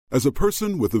As a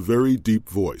person with a very deep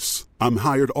voice, I'm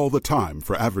hired all the time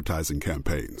for advertising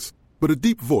campaigns. But a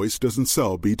deep voice doesn't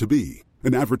sell B2B,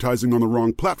 and advertising on the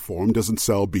wrong platform doesn't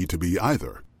sell B2B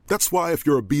either. That's why if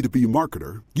you're a B2B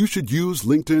marketer, you should use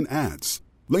LinkedIn ads.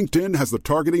 LinkedIn has the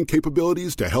targeting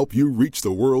capabilities to help you reach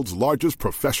the world's largest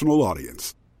professional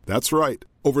audience. That's right,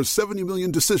 over 70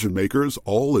 million decision makers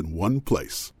all in one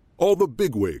place. All the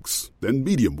big wigs, then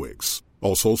medium wigs,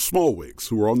 also small wigs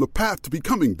who are on the path to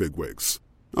becoming big wigs.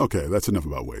 Okay, that's enough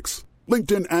about wigs.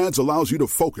 LinkedIn ads allows you to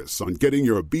focus on getting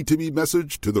your B2B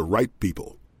message to the right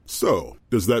people. So,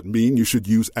 does that mean you should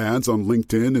use ads on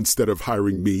LinkedIn instead of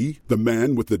hiring me, the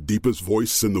man with the deepest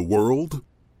voice in the world?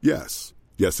 Yes.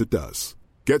 Yes, it does.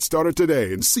 Get started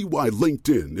today and see why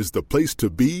LinkedIn is the place to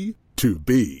be to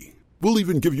be. We'll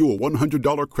even give you a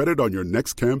 $100 credit on your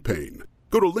next campaign.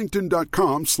 Go to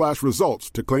linkedin.com/results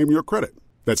to claim your credit.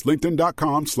 That's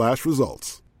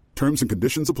linkedin.com/results. Terms and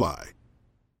conditions apply.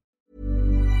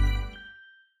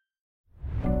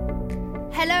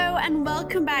 Hello and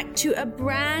welcome back to a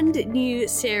brand new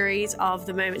series of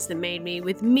The Moments That Made Me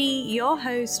with me, your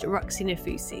host, Roxy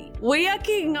Nafusi. We are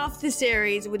kicking off the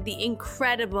series with the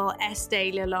incredible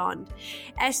Estée Lalonde.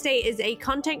 Estée is a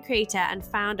content creator and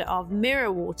founder of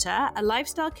Mirror Water, a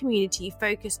lifestyle community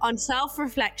focused on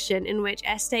self-reflection in which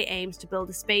Estée aims to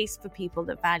build a space for people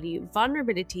that value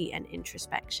vulnerability and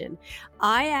introspection.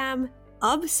 I am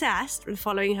obsessed with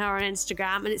following her on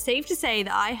Instagram, and it's safe to say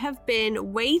that I have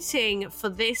been waiting for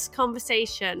this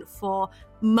conversation for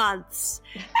months.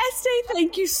 Estée,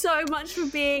 thank you so much for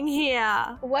being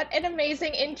here. What an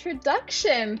amazing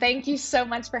introduction. Thank you so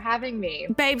much for having me.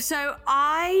 Babe, so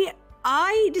I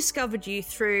discovered you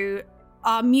through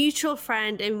our mutual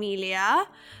friend Amelia,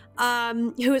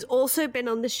 who has also been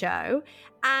on the show,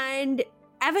 and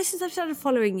ever since I've started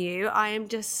following you, I am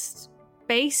just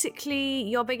basically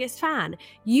your biggest fan.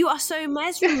 You are so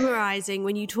mesmerizing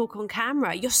when you talk on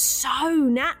camera. You're so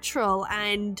natural,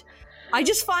 and I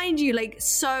just find you like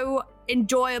so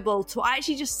enjoyable to. I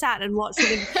actually just sat and watched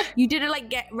you did it like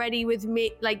Get Ready With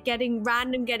Me, like getting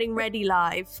ready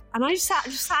live, and I just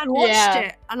sat and watched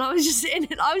it, and I was just in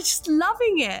it. I was just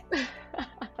loving it.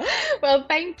 Well,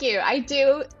 thank you. I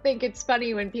do think it's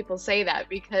funny when people say that,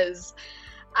 because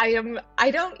I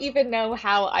don't even know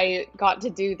how I got to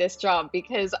do this job,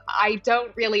 because I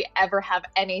don't really ever have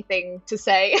anything to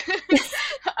say.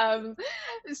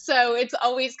 So it's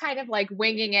always kind of like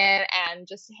winging it and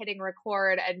just hitting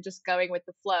record and just going with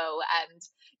the flow. And,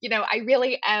 you know, I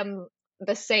really am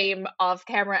the same off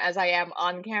camera as I am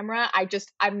on camera.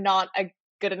 I'm not a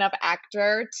good enough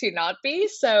actor to not be.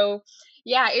 So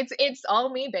yeah, it's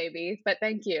all me, baby. But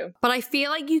thank you. But I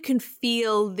feel like you can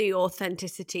feel the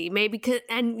authenticity, maybe,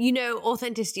 and you know,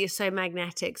 authenticity is so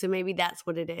magnetic. So maybe that's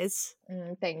what it is.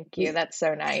 Thank you. That's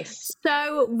so nice.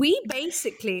 So we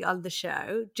basically on the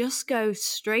show just go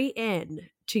straight in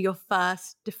to your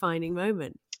first defining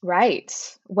moment. Right.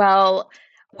 Well,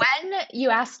 when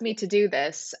you asked me to do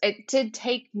this, it did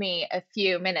take me a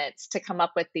few minutes to come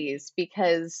up with these,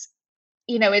 because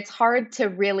you know, it's hard to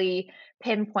really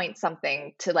pinpoint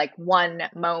something to like one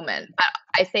moment.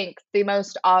 I think the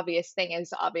most obvious thing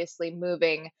is obviously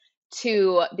moving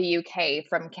to the UK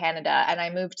from Canada. And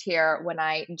I moved here when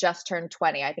I just turned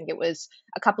 20. I think it was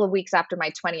a couple of weeks after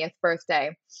my 20th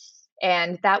birthday.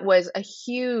 And that was a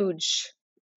huge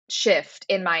shift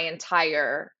in my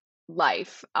entire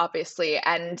life, obviously.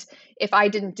 And if I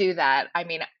didn't do that, I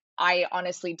mean, I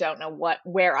honestly don't know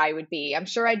where I would be. I'm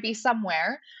sure I'd be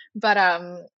somewhere, but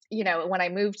you know, when I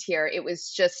moved here, it was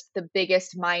just the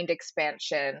biggest mind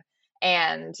expansion,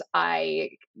 and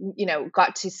I, you know,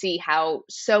 got to see how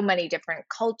so many different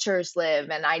cultures live,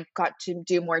 and I got to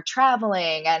do more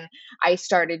traveling, and I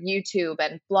started YouTube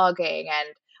and blogging,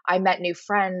 and I met new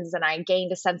friends, and I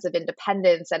gained a sense of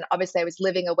independence, and obviously I was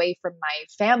living away from my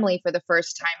family for the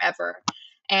first time ever,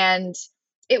 and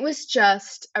it was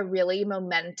just a really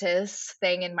momentous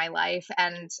thing in my life,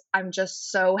 and I'm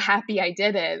just so happy I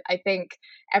did it. I think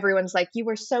everyone's like, you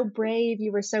were so brave.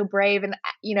 And,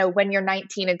 you know, when you're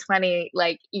 19 and 20,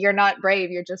 like, you're not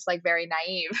brave. You're just like very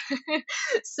naive.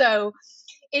 So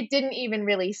it didn't even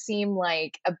really seem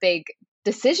like a big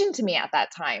decision to me at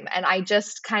that time. And I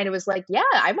just kind of was like, yeah,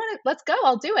 let's go.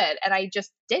 I'll do it. And I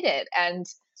just did it. And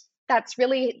that's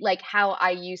really like how I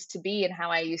used to be and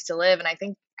how I used to live. And I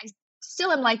think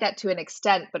still am like that to an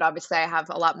extent, but obviously I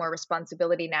have a lot more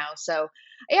responsibility now. So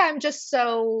yeah, I'm just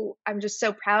so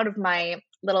proud of my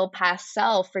little past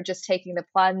self for just taking the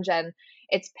plunge, and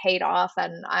it's paid off,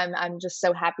 and I'm just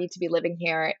so happy to be living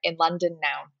here in London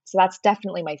now. So that's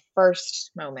definitely my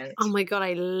first moment. Oh my God,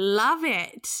 I love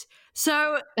it.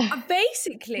 So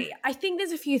basically, I think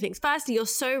there's a few things. Firstly, you're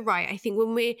so right. I think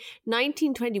when we're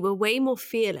 19, 20, we're way more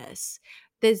fearless.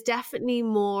 There's definitely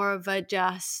more of a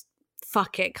just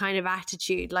fuck it kind of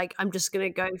attitude. Like, I'm just going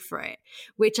to go for it,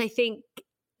 which I think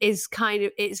is kind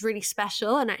of, it's really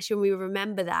special. And actually, when we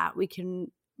remember that, we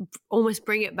can almost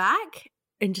bring it back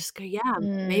and just go, yeah,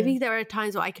 maybe there are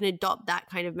times where I can adopt that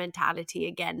kind of mentality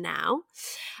again now.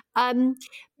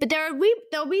 But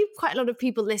there'll be quite a lot of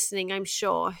people listening, I'm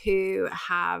sure, who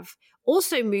have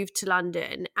also moved to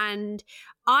London. And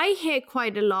I hear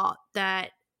quite a lot that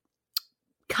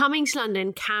coming to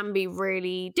London can be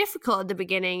really difficult at the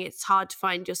beginning. It's hard to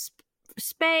find your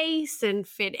space and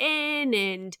fit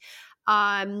in.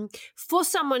 And for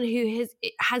someone who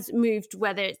has moved,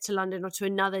 whether it's to London or to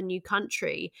another new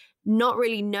country, not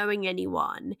really knowing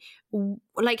anyone,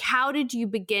 like, how did you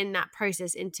begin that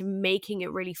process into making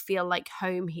it really feel like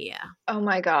home here? Oh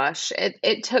my gosh,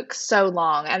 it took so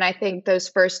long. And I think those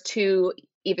first 2,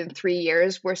 even 3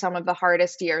 years were some of the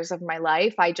hardest years of my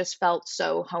life. I just felt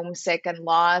so homesick and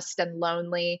lost and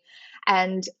lonely.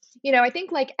 And, I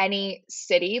think like any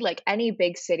city, like any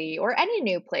big city or any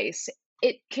new place,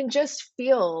 it can just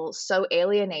feel so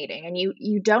alienating, and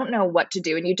you don't know what to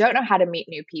do, and you don't know how to meet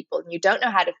new people, and you don't know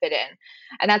how to fit in.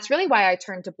 And that's really why I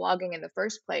turned to blogging in the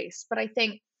first place. But I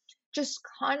think just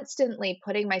constantly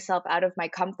putting myself out of my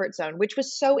comfort zone, which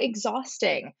was so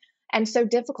exhausting and so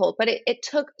difficult, but it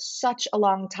took such a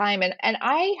long time. And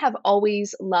I have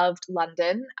always loved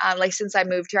London. Like since I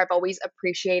moved here, I've always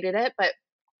appreciated it. But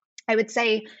I would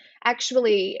say,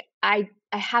 actually, I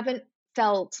haven't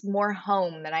felt more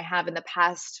home than I have in the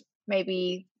past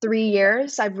maybe 3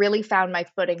 years. I've really found my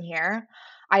footing here.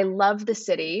 I love the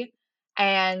city,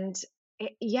 and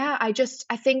yeah, I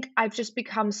think I've just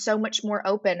become so much more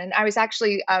open. And I was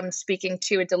actually speaking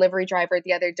to a delivery driver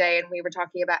the other day, and we were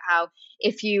talking about how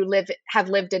if you have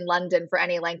lived in London for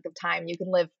any length of time, you can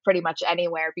live pretty much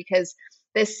anywhere, because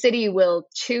this city will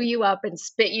chew you up and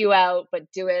spit you out,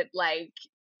 but do it like,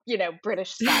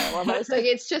 British style almost. Like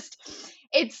it's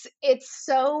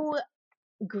so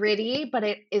gritty, but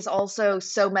it is also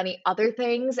so many other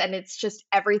things, and it's just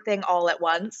everything all at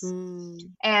once.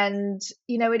 And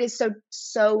it is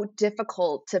so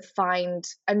difficult to find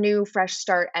a new fresh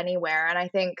start anywhere. And I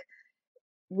think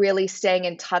really staying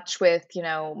in touch with,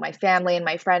 my family and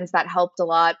my friends, that helped a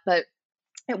lot. But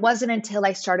it wasn't until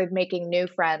I started making new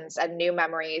friends and new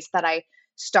memories that I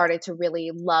started to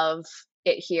really love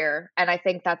it here. And I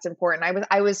think that's important.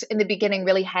 I was in the beginning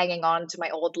really hanging on to my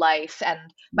old life and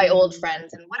my old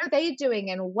friends, and what are they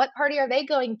doing, and what party are they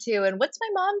going to, and what's my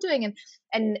mom doing?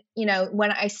 And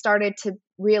when I started to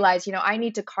realize, I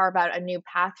need to carve out a new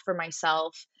path for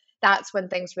myself, that's when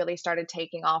things really started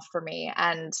taking off for me.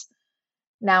 And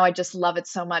now I just love it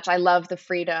so much. I love the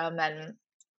freedom. And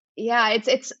yeah,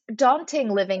 it's daunting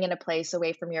living in a place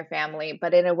away from your family,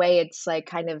 but in a way it's like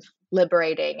kind of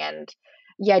liberating. And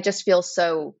yeah, it just feels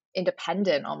so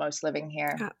independent almost living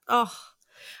here. Oh,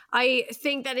 I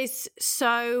think that is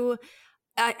so,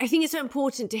 I think it's so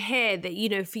important to hear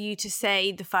that, for you to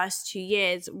say the first 2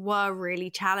 years were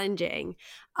really challenging.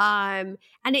 And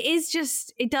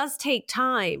it does take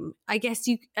time. I guess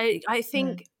I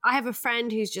think I have a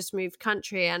friend who's just moved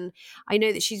country, and I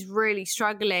know that she's really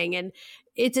struggling, and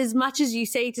it's as much as you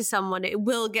say to someone, it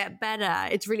will get better,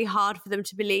 it's really hard for them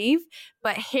to believe.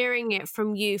 But hearing it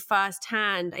from you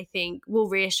firsthand, I think will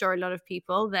reassure a lot of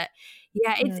people that,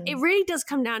 yeah, it really does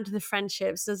come down to the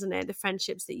friendships, doesn't it? The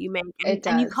friendships that you make.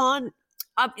 And you can't,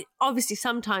 obviously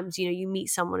sometimes, you meet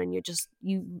someone and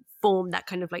you form that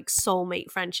kind of like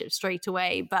soulmate friendship straight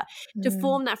away. But to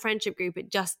form that friendship group, it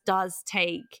just does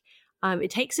take, it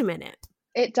takes a minute.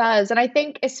 It does. And I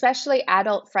think especially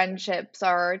adult friendships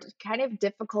are kind of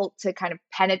difficult to kind of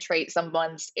penetrate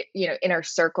someone's, inner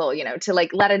circle, to like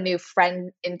let a new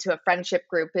friend into a friendship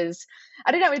group is,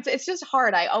 I don't know, it's just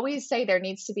hard. I always say there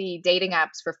needs to be dating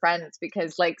apps for friends,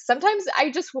 because like sometimes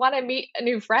I just want to meet a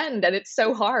new friend, and it's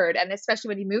so hard. And especially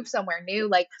when you move somewhere new,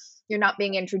 like you're not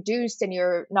being introduced and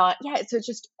you're not, so it's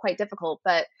just quite difficult.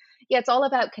 But yeah, it's all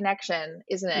about connection,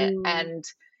 isn't it?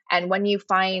 And when you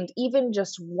find even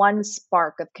just one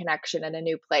spark of connection in a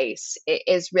new place, it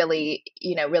is really,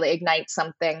 really ignites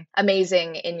something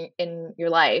amazing in your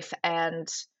life. And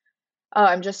oh,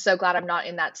 I'm just so glad I'm not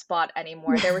in that spot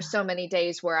anymore. There were so many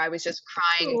days where I was just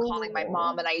crying and calling my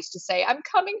mom, and I used to say, I'm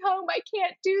coming home, I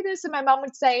can't do this. And my mom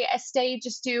would say, Estée,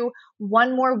 just do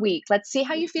one more week. Let's see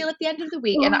how you feel at the end of the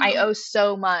week. And I owe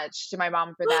so much to my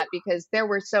mom for that, because there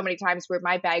were so many times where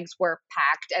my bags were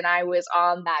packed and I was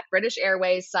on that British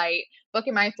Airways site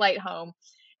booking my flight home.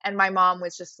 And my mom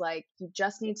was just like, you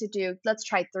just need to let's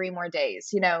try 3 more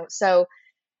days, So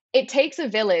it takes a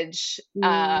village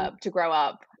to grow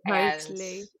up, and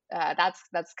Totally.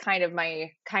 that's kind of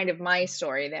my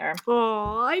story there.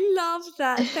 Oh, I love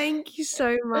that. Thank you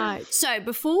so much. So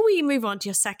before we move on to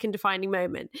your second defining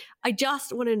moment, I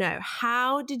just want to know,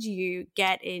 how did you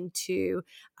get into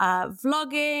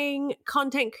vlogging,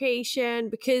 content creation?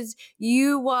 Because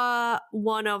you were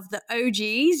one of the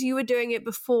OGs. You were doing it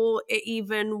before it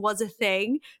even was a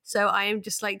thing. So I am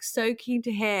just like so keen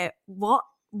to hear what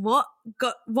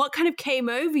kind of came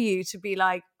over you to be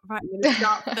like, right, I'm going to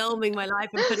start filming my life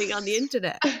and putting it on the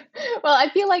internet. Well, I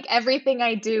feel like everything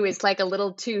I do is like a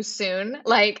little too soon.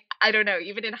 Like, I don't know,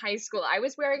 even in high school, I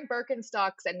was wearing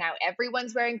Birkenstocks and now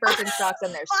everyone's wearing Birkenstocks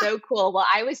and they're so cool. Well,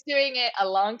 I was doing it a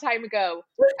long time ago.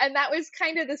 And that was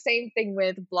kind of the same thing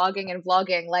with blogging and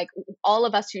vlogging. Like, all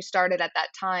of us who started at that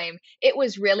time, it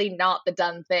was really not the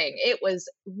done thing. It was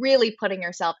really putting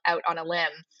yourself out on a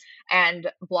limb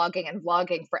and blogging and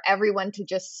vlogging for everyone to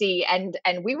just see. And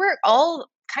we were all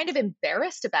kind of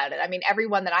embarrassed about it. I mean,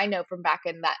 everyone that I know from back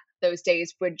in those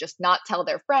days would just not tell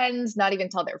their friends, not even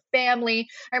tell their family.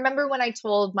 I remember when I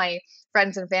told my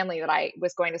friends and family that I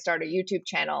was going to start a YouTube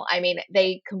channel, I mean,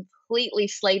 they completely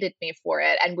slated me for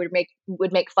it and would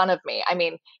make fun of me. I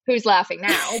mean, who's laughing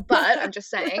now? But I'm just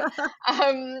saying,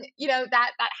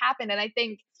 that happened. And I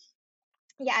think,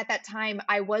 yeah, at that time,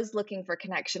 I was looking for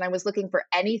connection. I was looking for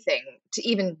anything to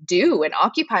even do and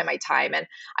occupy my time. And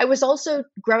I was also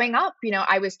growing up,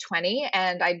 I was 20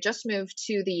 and I just moved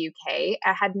to the UK.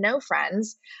 I had no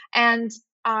friends. And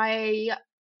I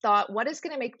thought, what is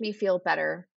going to make me feel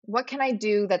better? What can I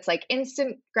do that's like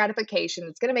instant gratification?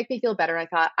 It's going to make me feel better. I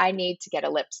thought, I need to get a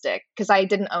lipstick, because I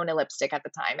didn't own a lipstick at the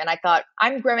time. And I thought,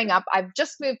 I'm growing up. I've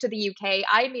just moved to the UK.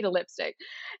 I need a lipstick.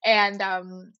 And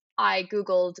I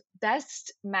Googled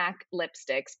best MAC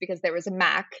lipsticks because there was a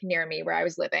MAC near me where I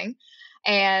was living.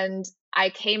 And I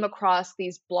came across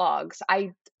these blogs.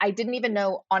 I didn't even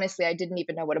know, honestly, I didn't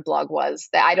even know what a blog was.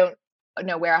 I don't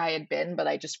know where I had been, but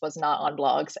I just was not on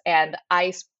blogs. And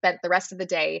I spent the rest of the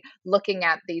day looking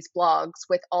at these blogs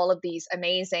with all of these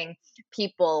amazing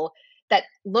people that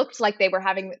looked like they were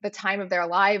having the time of their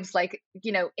lives, like,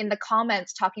 in the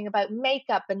comments talking about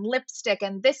makeup and lipstick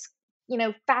and this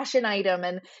fashion item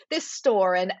and this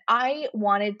store. And I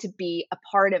wanted to be a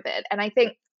part of it. And I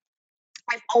think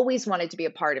I've always wanted to be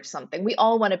a part of something. We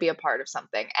all want to be a part of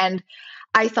something. And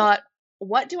I thought,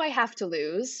 what do I have to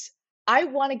lose? I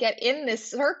want to get in this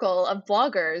circle of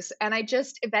bloggers. And I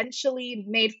just eventually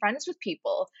made friends with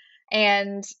people.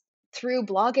 And through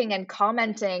blogging and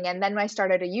commenting, and then I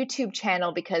started a YouTube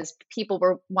channel because people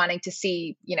were wanting to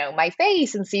see, my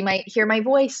face and hear my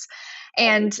voice.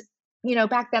 And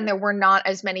back then there were not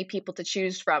as many people to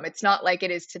choose from. It's not like it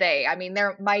is today. I mean,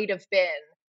 there might have been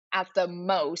at the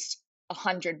most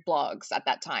 100 blogs at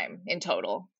that time in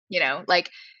total, like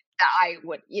I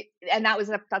would, and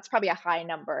that's probably a high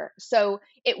number. So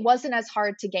it wasn't as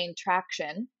hard to gain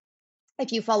traction.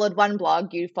 If you followed one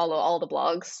blog, you follow all the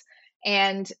blogs.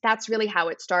 And that's really how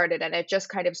it started. And it just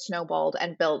kind of snowballed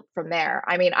and built from there.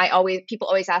 I mean, people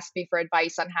always ask me for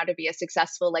advice on how to be a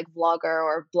successful like vlogger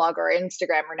or blogger or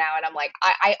Instagrammer now. And I'm like,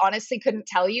 I honestly couldn't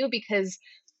tell you, because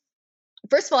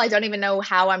first of all, I don't even know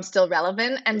how I'm still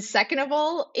relevant. And second of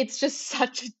all, it's just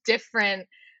such a different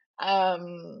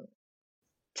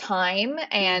time,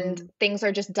 and things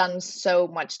are just done so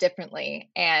much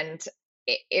differently. And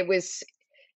it was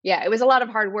a lot of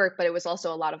hard work, but it was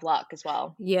also a lot of luck as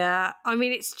well. Yeah. I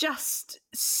mean, it's just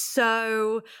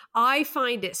I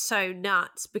find it so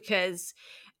nuts, because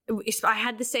I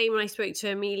had the same when I spoke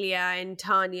to Amelia and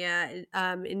Tanya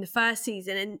in the first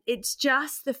season. And it's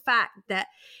just the fact that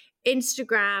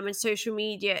Instagram and social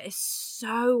media is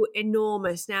so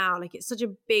enormous now. Like, it's such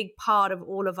a big part of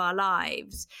all of our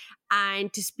lives.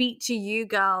 And to speak to you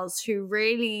girls who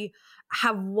really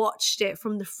have watched it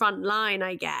from the front line,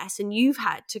 I guess, and you've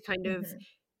had to kind of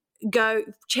go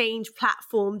change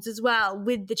platforms as well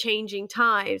with the changing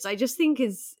times, I just think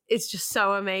it's just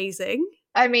so amazing.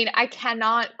 I mean, I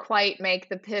cannot quite make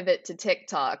the pivot to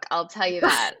TikTok. I'll tell you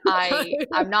that.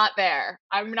 I'm not there.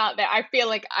 I feel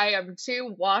like I am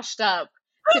too washed up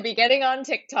to be getting on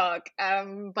TikTok.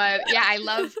 But yeah, I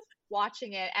love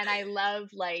watching it, and I love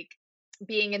like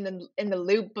being in the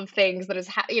loop of things that is,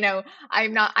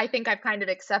 I think I've kind of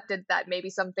accepted that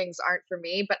maybe some things aren't for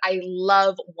me, but I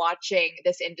love watching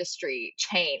this industry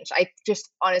change. I just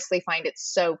honestly find it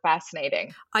so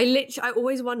fascinating. I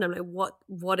always wonder, like,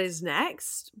 what is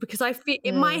next? Because I feel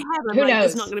in my head, I'm like,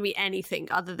 there's not going to be anything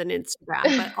other than Instagram,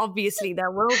 but obviously there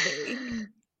will be.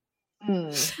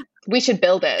 We should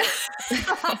build it.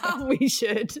 We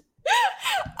should.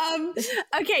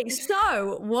 Okay,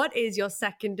 so what is your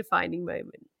second defining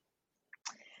moment?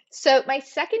 So my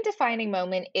second defining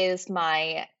moment is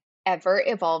my ever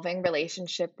evolving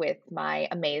relationship with my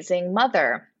amazing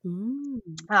mother. Mm.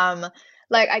 Um,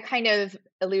 like I kind of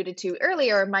alluded to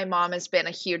earlier, my mom has been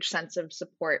a huge sense of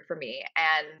support for me.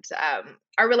 And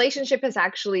our relationship has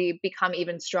actually become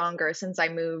even stronger since I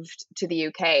moved to the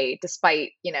UK,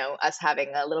 despite, us having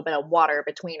a little bit of water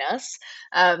between us.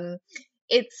 Um,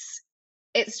 it's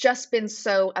it's just been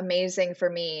so amazing for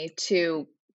me to,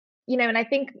 and I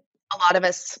think a lot of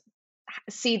us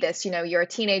see this, you're a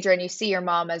teenager and you see your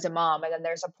mom as a mom, and then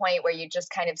there's a point where you just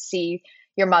kind of see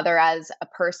your mother as a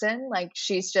person, like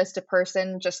she's just a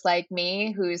person just like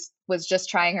me who's was just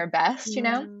trying her best,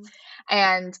 Yeah.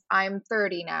 and I'm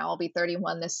 30 now. I'll be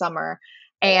 31 this summer.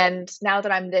 And now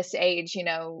that I'm this age,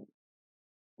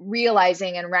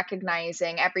 realizing and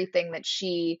recognizing everything that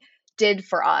she did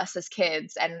for us as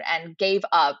kids and gave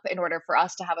up in order for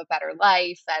us to have a better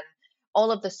life, and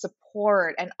all of the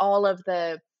support and all of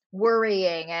the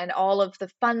worrying and all of the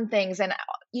fun things, and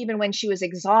even when she was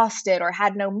exhausted or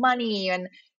had no money, and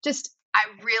just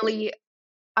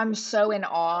I'm so in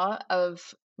awe of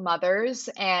mothers,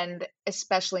 and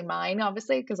especially mine,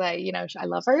 obviously, because I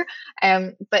love her.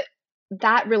 But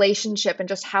that relationship and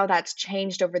just how that's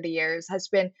changed over the years has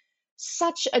been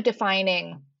such a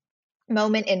defining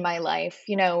moment in my life.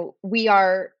 We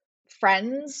are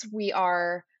friends, we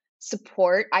are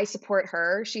support. I support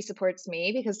her, she supports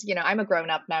me, because I'm a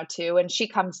grown up now too, and she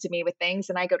comes to me with things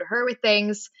and I go to her with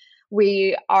things.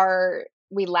 We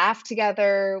laugh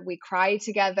together, we cry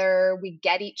together, we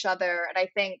get each other. And I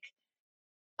think,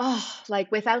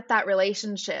 like without that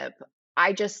relationship,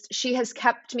 she has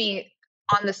kept me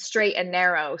on the straight and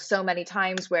narrow so many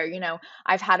times where,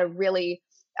 I've had a really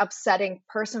upsetting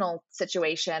personal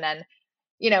situation, and,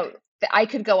 I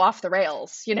could go off the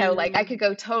rails, like I could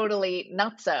go totally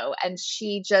nutso, and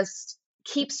she just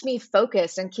keeps me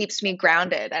focused and keeps me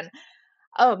grounded. And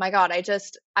oh my God, I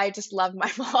just love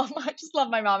my mom. I just love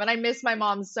my mom, and I miss my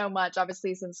mom so much.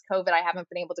 Obviously, since COVID, I haven't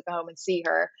been able to go home and see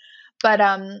her. But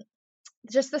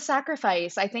just the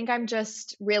sacrifice, I think I'm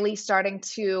just really starting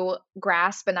to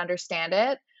grasp and understand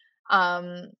it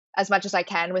as much as I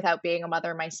can without being a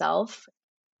mother myself.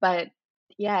 But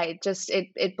yeah,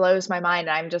 it blows my mind.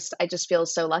 I just feel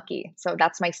so lucky. So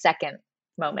that's my second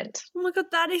moment. Oh my God,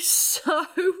 that is so,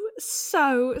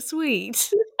 so sweet.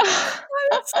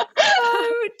 I'm so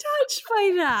touched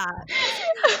by that.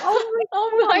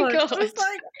 Oh my God. God. I was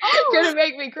like, You're gonna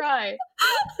make me cry.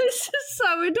 this is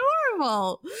so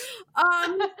adorable.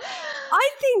 I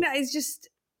think that is just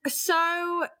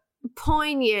so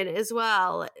poignant as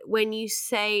well when you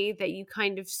say that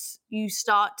you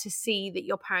start to see that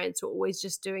your parents were always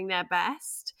just doing their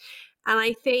best. And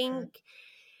I think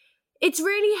it's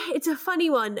a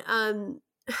funny one.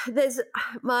 There's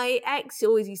my ex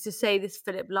always used to say this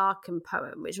Philip Larkin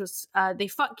poem, which was they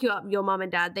fuck you up, your mom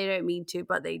and dad, they don't mean to,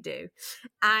 but they do.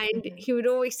 And he would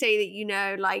always say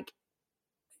that, like,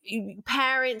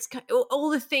 parents, all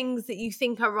the things that you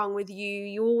think are wrong with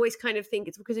you always kind of think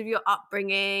it's because of your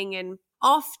upbringing. And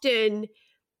often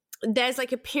there's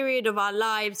like a period of our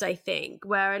lives, I think,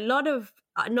 where a lot of,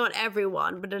 not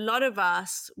everyone, but a lot of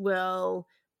us will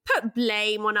put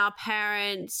blame on our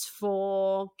parents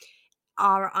for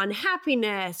our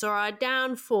unhappiness or our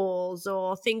downfalls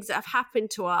or things that have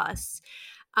happened to us.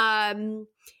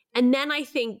 And then I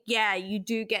think, yeah, you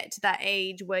do get to that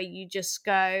age where you just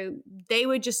go, they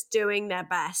were just doing their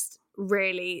best,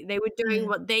 really. They were doing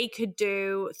what they could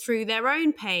do through their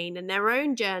own pain and their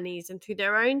own journeys and through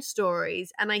their own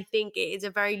stories. And I think it is a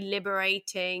very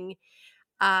liberating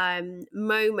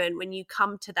moment when you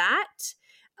come to that,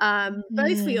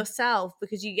 both for yourself,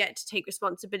 because you get to take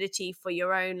responsibility for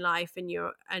your own life and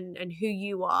and who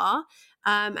you are,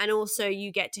 and also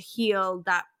you get to heal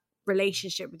that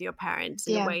relationship with your parents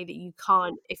in a way that you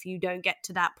can't if you don't get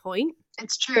to that point.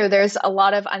 It's true. There's a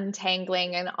lot of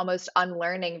untangling and almost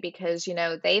unlearning because,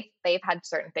 they've had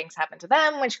certain things happen to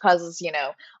them, which causes,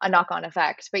 a knock-on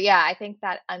effect. But yeah, I think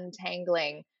that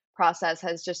untangling process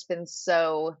has just been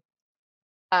so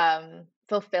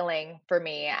fulfilling for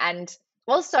me. And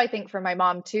also I think for my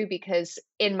mom too, because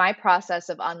in my process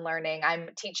of unlearning, I'm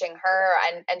teaching her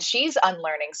and she's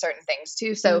unlearning certain things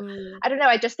too. So I don't know.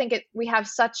 I just think we have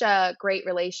such a great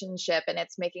relationship and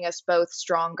it's making us both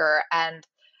stronger. And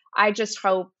I just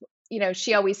hope,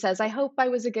 she always says, I hope I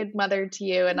was a good mother to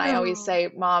you. And I always say,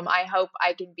 Mom, I hope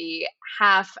I can be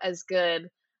half as good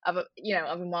of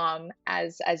a mom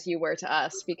as you were to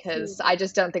us, because I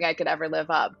just don't think I could ever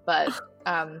live up. But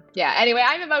yeah, anyway,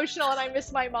 I'm emotional and I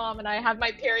miss my mom and I have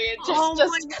my period.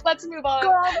 Let's move on.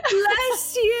 God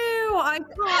bless you. I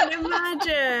can't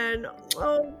imagine.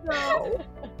 Oh no.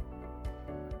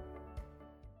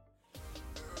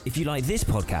 If you like this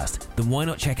podcast, then why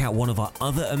not check out one of our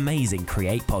other amazing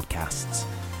Create podcasts?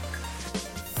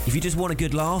 If you just want a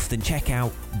good laugh, then check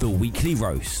out The Weekly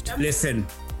Roast. Listen,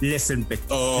 bitch.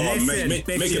 Oh, listen, make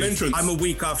an bitches. entrance. I'm a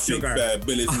week off Big sugar. Bear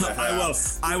Billy's in the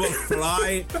house. I will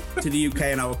fly to the UK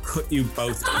and I will cut you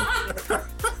both up.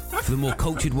 For the more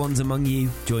cultured ones among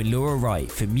you, join Laura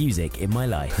Wright for Music in My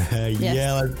Life.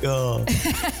 Yeah, let's go.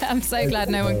 I'm so glad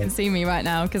no one can see me right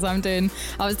now because I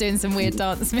was doing some weird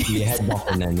dance moves. Your head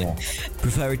bopping then, yeah.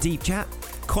 Prefer a deep chat?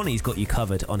 Connie's got you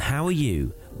covered on How Are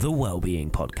You, the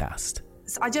Wellbeing Podcast.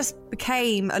 I just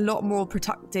became a lot more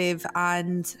productive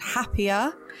and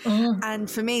happier.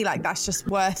 And for me, like, that's just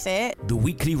worth it. The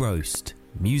Weekly Roast,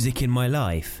 Music in My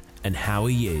Life, and How Are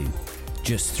You?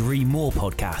 Just 3 more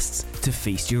podcasts to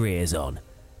feast your ears on.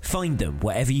 Find them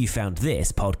wherever you found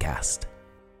this podcast.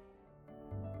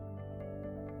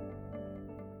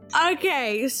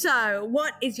 Okay, so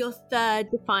what is your third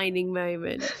defining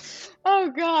moment? Oh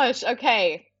gosh.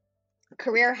 Okay.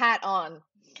 Career hat on.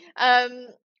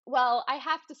 Well, I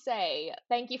have to say,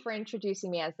 thank you for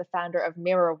introducing me as the founder of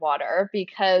Mirror Water,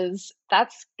 because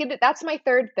that's my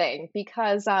third thing,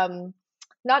 because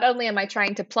not only am I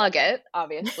trying to plug it,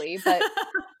 obviously, but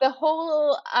the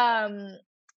whole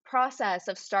process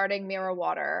of starting Mirror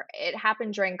Water, it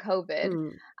happened during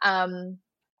COVID.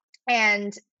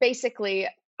 And basically,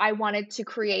 I wanted to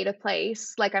create a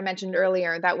place, like I mentioned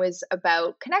earlier, that was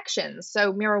about connections.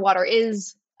 So Mirror Water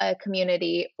is a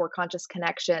community for conscious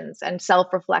connections and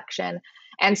self-reflection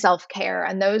and self-care.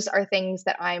 And those are things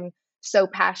that I'm so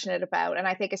passionate about. And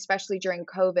I think especially during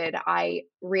COVID, I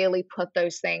really put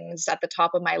those things at the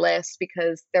top of my list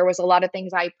because there was a lot of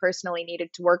things I personally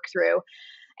needed to work through.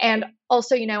 And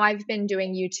also, I've been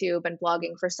doing YouTube and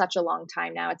blogging for such a long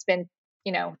time now. It's been,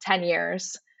 10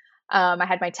 years. I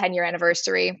had my 10-year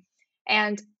anniversary.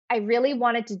 And I really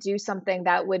wanted to do something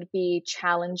that would be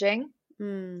challenging.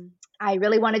 I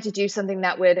really wanted to do something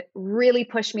that would really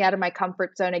push me out of my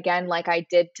comfort zone again, like I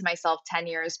did to myself 10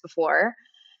 years before.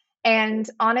 And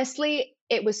honestly,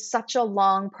 it was such a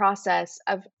long process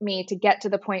of me to get to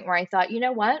the point where I thought, you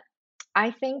know what? I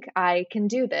think I can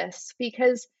do this,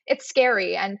 because it's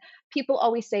scary. And people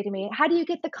always say to me, how do you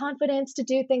get the confidence to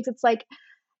do things? It's like,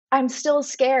 I'm still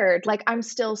scared. Like, I'm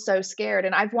still so scared.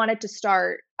 And I've wanted to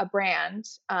start a brand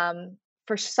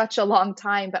for such a long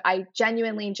time, but I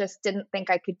genuinely just didn't think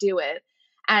I could do it.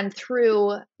 And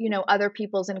through, other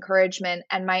people's encouragement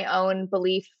and my own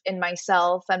belief in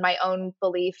myself and my own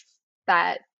belief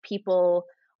that people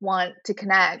want to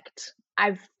connect,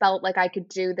 I've felt like I could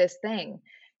do this thing.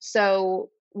 So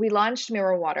we launched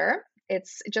Mirror Water.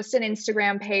 It's just an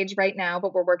Instagram page right now,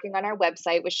 but we're working on our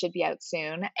website, which should be out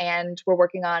soon. And we're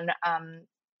working on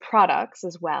products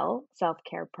as well,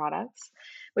 self-care products,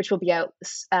 which will be out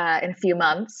in a few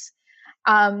months.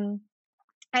 And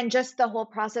just the whole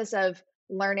process of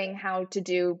learning how to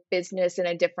do business in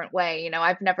a different way.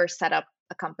 I've never set up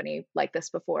a company like this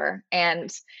before,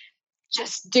 and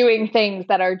just doing things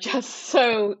that are just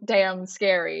so damn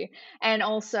scary. And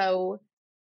also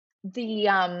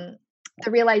the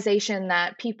realization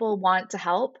that people want to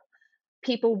help,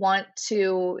 people want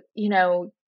to,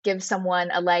 give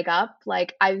someone a leg up.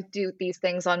 Like, I do these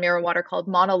things on Mirror Water called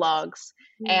monologues.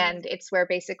 And it's where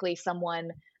basically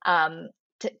someone,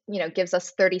 gives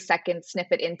us 30-second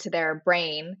snippet into their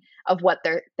brain of what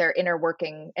their inner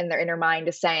working and their inner mind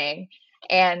is saying.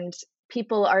 And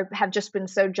people have just been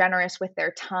so generous with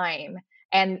their time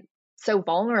and so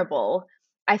vulnerable.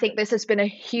 I think this has been a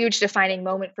huge defining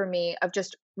moment for me of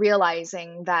just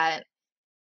realizing that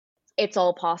it's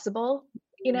all possible,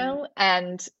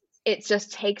 and it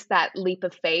just takes that leap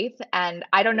of faith. And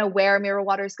I don't know where Mirror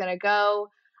Water is going to go.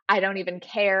 I don't even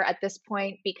care at this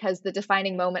point, because the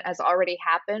defining moment has already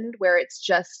happened, where it's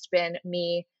just been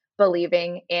me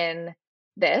believing in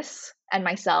this and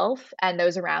myself and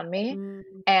those around me.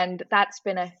 And that's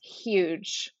been a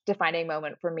huge defining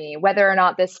moment for me. Whether or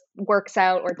not this works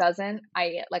out or doesn't,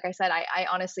 I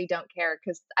honestly don't care,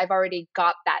 because I've already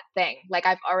got that thing. Like,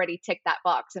 I've already ticked that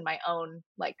box in my own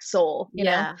soul, you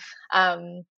know?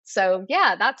 So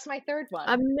yeah, that's my third one.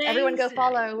 Amazing. Everyone go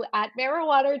follow at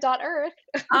mirrorwater.earth.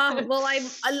 Well,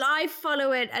 I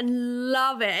follow it and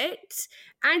love it.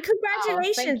 And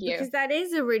congratulations, because that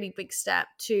is a really big step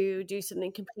to do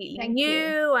something completely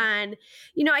new. And,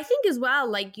 I think as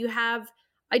well, you have,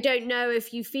 I don't know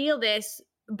if you feel this,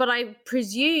 but I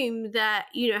presume that,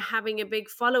 having a big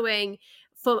following,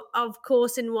 of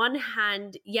course, in one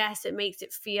hand, yes, it makes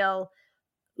it feel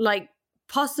like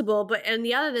possible, but on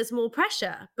the other, there's more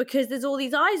pressure because there's all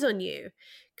these eyes on you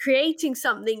creating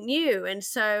something new. And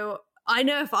so I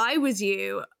know if I was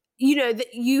you, you know, that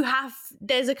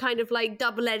there's a kind of like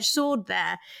double-edged sword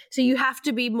there. So you have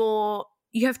to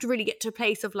really get to a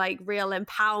place of like real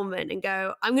empowerment and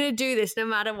go, I'm going to do this no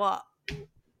matter what.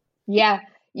 Yeah,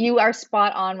 you are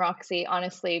spot on, Roxy,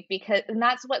 honestly, and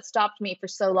that's what stopped me for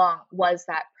so long, was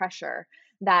that pressure,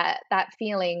 that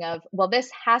feeling of, well,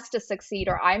 this has to succeed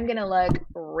or I'm going to look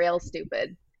real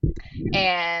stupid.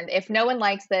 And if no one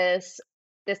likes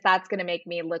that's going to make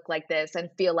me look like this and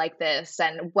feel like this.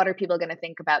 And what are people going to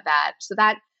think about that? So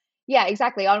that, yeah,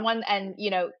 exactly. On one end,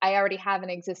 you know, I already have an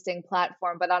existing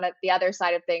platform, but on the other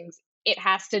side of things, it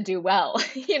has to do well,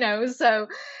 you know? So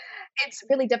it's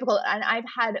really difficult. And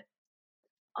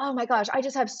oh my gosh, I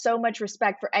just have so much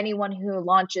respect for anyone who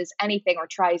launches anything or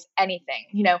tries anything.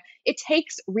 You know, it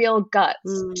takes real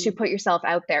guts to put yourself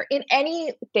out there in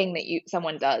anything that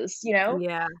someone does, you know?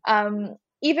 Yeah.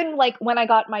 Even like when I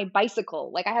got my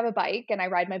bicycle, like I have a bike and I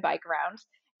ride my bike around,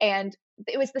 and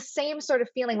it was the same sort of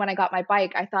feeling when I got my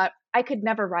bike. I thought I could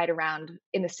never ride around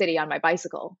in the city on my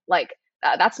bicycle. Like,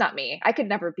 that's not me. I could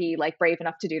never be like brave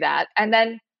enough to do that. And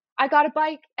then I got a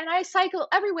bike and I cycle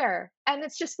everywhere. And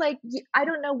it's just like, I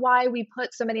don't know why we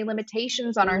put so many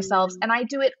limitations on ourselves. And I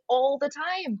do it all the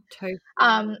time. Totally.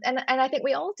 And I think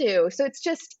we all do. So it's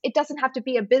just, it doesn't have to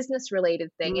be a business related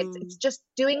thing. It's just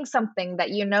doing something that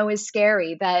you know is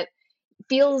scary, that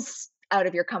feels out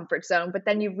of your comfort zone. But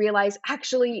then you realize,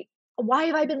 actually, why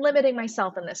have I been limiting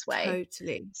myself in this way?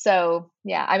 Totally. So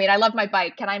yeah, I mean, I love my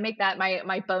bike. Can I make that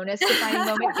my bonus defining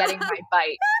moment? Getting my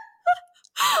bike.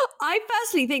 I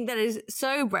personally think that is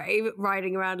so brave,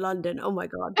 riding around London. Oh my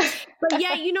God. But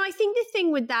yeah, you know, I think the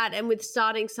thing with that and with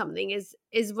starting something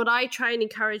is what I try and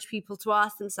encourage people to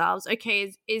ask themselves,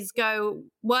 okay, is go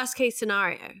worst case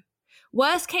scenario.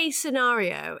 Worst case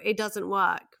scenario, it doesn't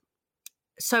work.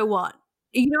 So what?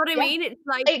 You know what I mean? It's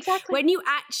like, exactly.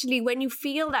 when you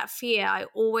feel that fear, I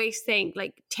always think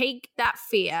like, take that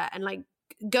fear and like,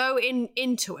 go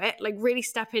into it, like really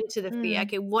step into the fear.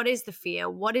 Okay, what is the fear?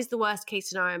 What is the worst case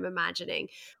scenario I'm imagining?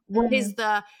 What is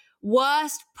the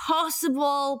worst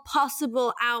possible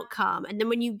outcome? And then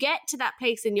when you get to that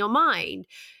place in your mind,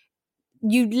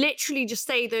 you literally just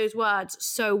say those words,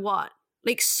 so what?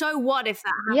 Like, so what if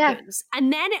that happens?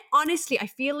 And then honestly, I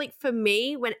feel like for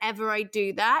me, whenever I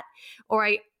do that or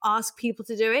I ask people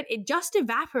to do it, it just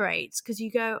evaporates, because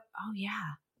you go, oh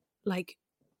yeah, like,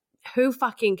 who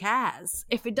fucking cares?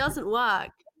 If it doesn't work,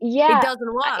 it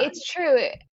doesn't work. It's true.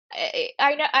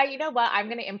 I know. You know what? I'm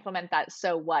going to implement that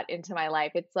so what into my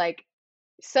life. It's like,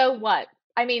 so what?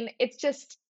 I mean, it's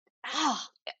just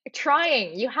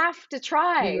trying. You have to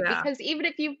try, because even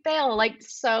if you fail, like,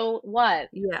 so what?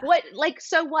 What, like,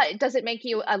 so what? Does it make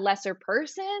you a lesser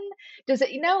person? Does it?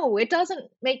 No, it doesn't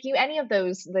make you any of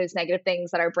those negative things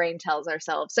that our brain tells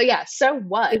ourselves. So yeah, so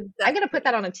what? Exactly. I'm gonna put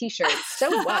that on a t-shirt. So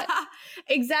what?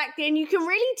 Exactly. And you can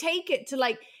really take it to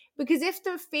like, because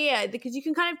you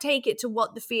can kind of take it to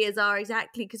what the fears are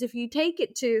exactly. Because if you take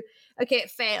it to, okay,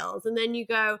 it fails, and then you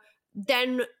go,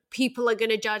 then people are going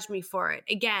to judge me for it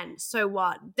again. So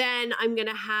what? Then I'm going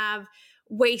to have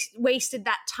wasted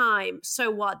that time. So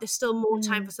what? There's still more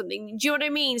time for something. Do you know what I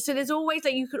mean? So there's always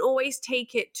like, you can always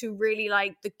take it to really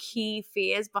like the key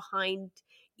fears behind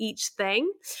each thing.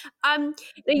 Now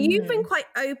you've been quite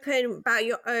open about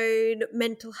your own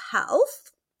mental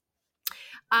health.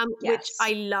 Which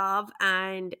I love,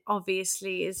 and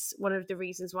obviously is one of the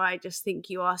reasons why I just think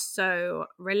you are so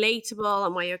relatable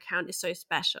and why your account is so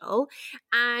special.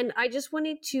 And I just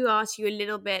wanted to ask you a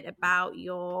little bit about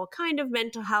your kind of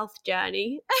mental health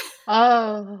journey.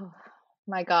 Oh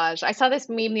my gosh. I saw this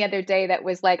meme the other day that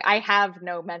was like, I have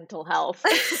no mental health.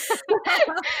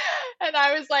 And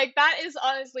I was like, that is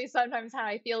honestly sometimes how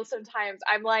I feel sometimes.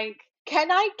 I'm like,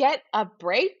 can I get a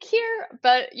break here?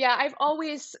 But yeah, I've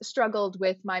always struggled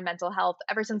with my mental health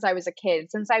ever since I was a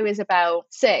kid. Since I was about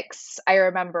 6, I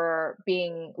remember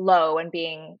being low and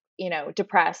being, you know,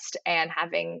 depressed and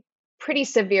having pretty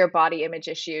severe body image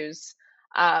issues.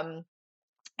 And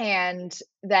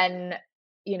then,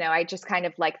 you know, I just kind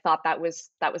of like thought that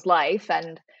was life.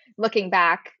 And looking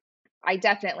back, I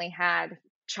definitely had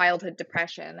childhood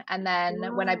depression. And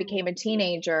then when I became a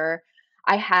teenager,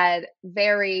 I had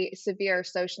very severe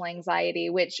social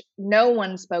anxiety, which no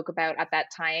one spoke about at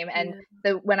that time. And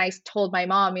when I told my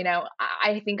mom, you know,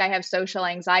 I think I have social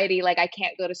anxiety, like I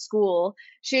can't go to school,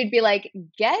 she would be like,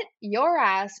 get your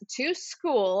ass to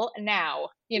school now.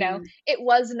 You know, it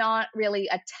was not really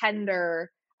a tender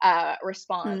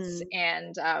response.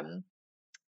 And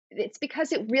it's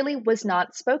because it really was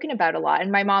not spoken about a lot.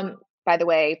 And my mom, by the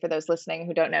way, for those listening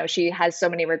who don't know, she has so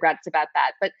many regrets about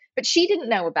that. But she didn't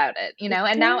know about it, you know,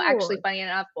 and now actually funny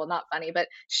enough, well, not funny, but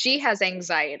she has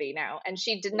anxiety now, and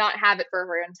she did not have it for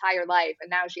her entire life. And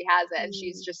now she has it, and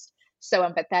she's just so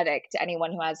empathetic to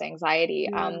anyone who has anxiety.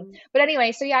 But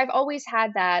anyway, so yeah, I've always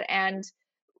had that. And,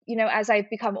 you know, as I've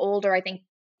become older, I think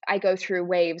I go through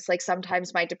waves. Like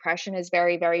sometimes my depression is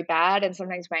very, very bad, and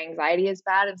sometimes my anxiety is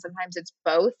bad, and sometimes it's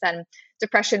both. And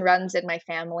depression runs in my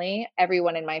family.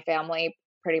 Everyone in my family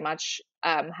pretty much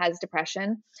has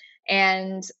depression,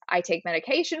 and I take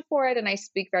medication for it, and I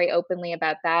speak very openly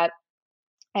about that.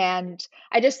 And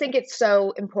I just think it's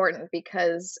so important,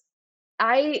 because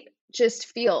I just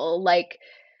feel like,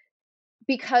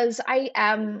 because I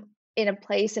am in a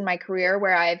place in my career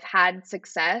where I've had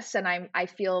success, and I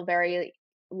feel very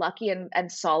lucky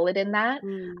and solid in that.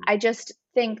 I just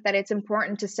think that it's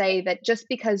important to say that just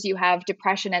because you have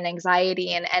depression and anxiety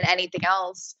and anything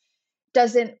else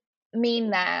doesn't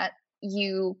mean that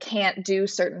you can't do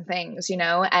certain things, you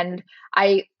know. And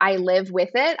I live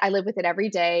with it. I live with it every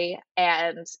day,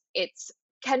 and it's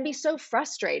can be so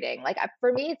frustrating. Like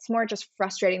for me, it's more just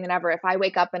frustrating than ever. If I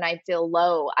wake up and I feel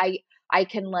low, I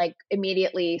can like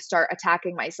immediately start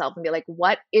attacking myself and be like,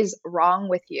 what is wrong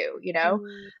with you? You know?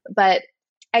 But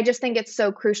I just think it's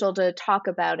so crucial to talk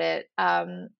about it,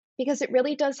 because it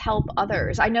really does help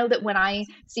others. I know that when I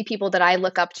see people that I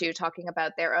look up to talking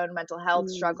about their own mental health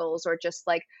struggles, or just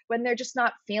like when they're just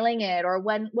not feeling it, or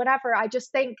when whatever, I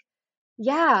just think,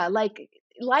 yeah, like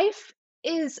life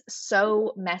is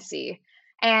so messy,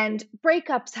 and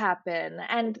breakups happen,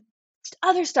 and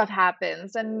other stuff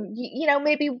happens, and you know,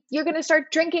 maybe you're going to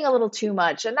start drinking a little too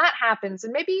much, and that happens,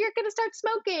 and maybe you're going to start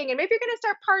smoking, and maybe you're going to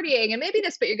start partying, and maybe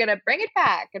this, but you're going to bring it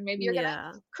back, and maybe you're going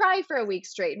to cry for a week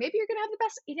straight, maybe you're going to have the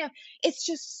best, you know. It's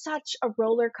just such a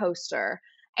roller coaster,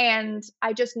 and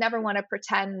I just never want to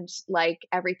pretend like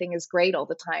everything is great all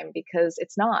the time, because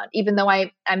it's not, even though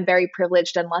I'm very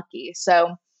privileged and lucky.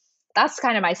 So that's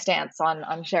kind of my stance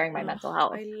on sharing my mental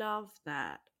health. I love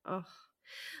that.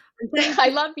 I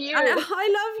love you. I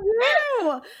love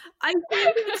you. I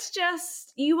think it's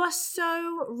just, you are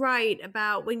so right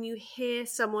about when you hear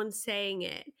someone saying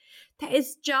it, that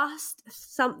is just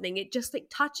something, it just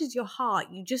like touches your heart.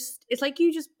 It's like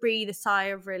you just breathe a sigh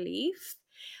of relief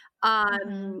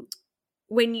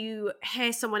when you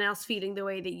hear someone else feeling the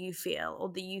way that you feel, or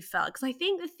that you felt. Because I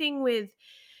think the thing with,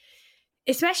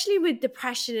 especially with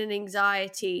depression and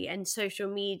anxiety and social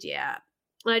media,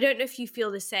 and I don't know if you feel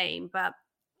the same, but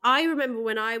I remember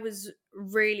when I was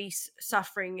really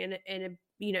suffering in a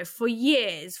you know, for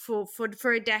years, for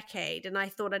a decade, and I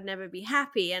thought I'd never be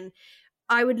happy. And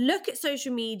I would look at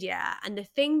social media, and the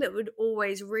thing that I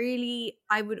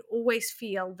would always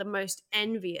feel the most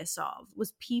envious of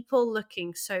was people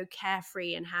looking so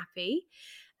carefree and happy.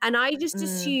 And I just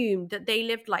assumed that they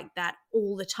lived like that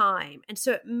all the time. And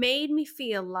so it made me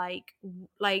feel like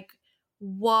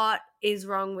what is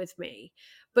wrong with me?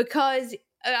 Because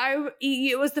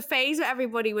it was the phase where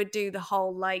everybody would do the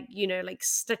whole, like, you know, like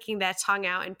sticking their tongue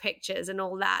out in pictures and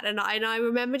all that. And I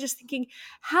remember just thinking,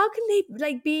 how can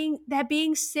they they're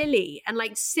being silly? And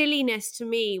like silliness to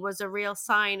me was a real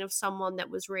sign of someone that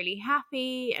was really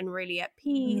happy and really at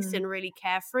peace and really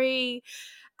carefree.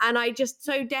 And I just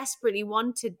so desperately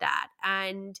wanted that.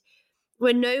 And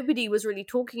when nobody was really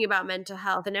talking about mental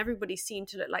health, and everybody seemed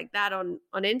to look like that on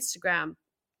Instagram,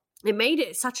 it made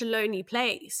it such a lonely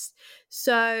place.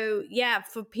 So yeah,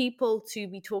 for people to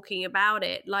be talking about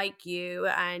it like you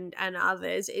and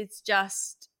others,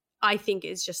 I think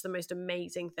it's just the most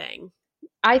amazing thing.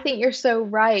 I think you're so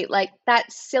right. Like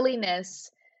that silliness,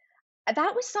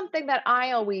 that was something that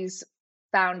I always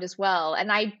found as well. And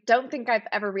I don't think I've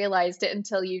ever realized it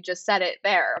until you just said it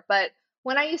there. But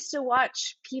when I used to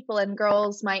watch people and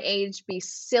girls my age be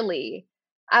silly,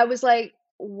 I was like,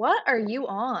 what are you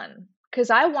on? Because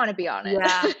I want to be on it.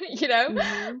 Yeah. You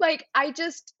know, like I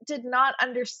just did not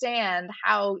understand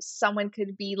how someone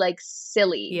could be like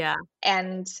silly. Yeah.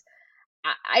 And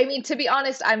I mean, to be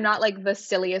honest, I'm not like the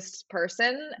silliest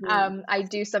person. I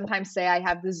do sometimes say I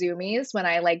have the zoomies when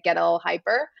I like get all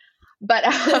hyper, but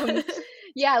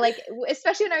yeah, like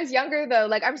especially when I was younger though,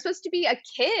 like I'm supposed to be a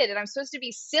kid and I'm supposed to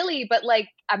be silly, but like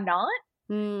I'm not.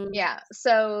 Yeah,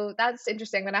 so that's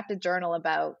interesting. I'm gonna have to journal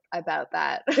about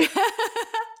that.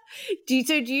 Do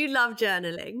you love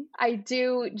journaling? I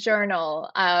do journal.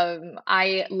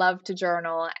 I love to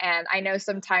journal, and I know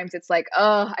sometimes it's like,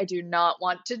 oh, I do not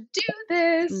want to do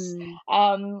this.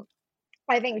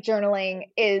 I think journaling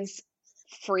is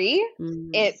free.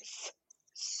 It's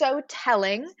so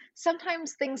telling.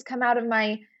 Sometimes things come out of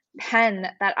my pen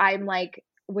that I'm like,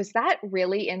 was that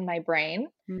really in my brain?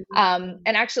 Mm-hmm.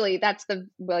 And actually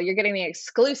you're getting the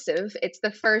exclusive. It's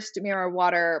the first Mirror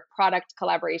Water product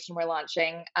collaboration we're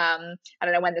launching. I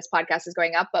don't know when this podcast is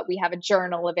going up, but we have a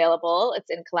journal available. It's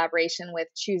in collaboration with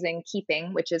Choosing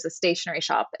Keeping, which is a stationery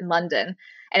shop in London.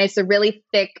 And it's a really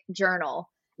thick journal.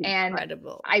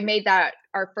 Incredible. And I made that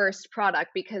our first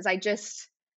product because I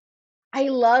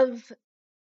love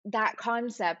that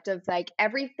concept of like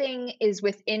everything is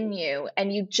within you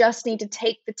and you just need to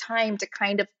take the time to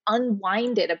kind of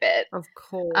unwind it a bit. Of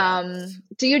course.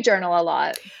 Do you journal a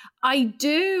lot? I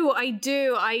do. I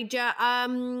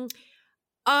started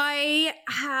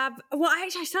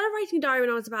writing a diary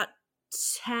when I was about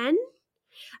 10.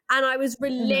 And I was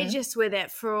religious with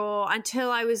it until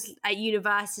I was at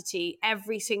university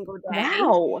every single day.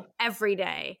 Wow. Every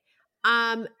day.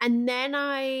 And then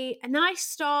I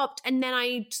stopped, and then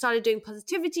I started doing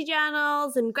positivity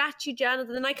journals and gratitude journals,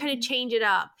 and then I kind of change it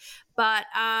up. But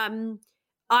I'm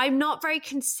not very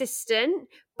consistent,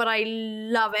 but I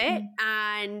love it.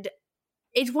 And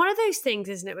it's one of those things,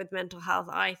 isn't it, with mental health,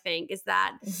 I think, is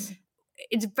that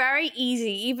it's very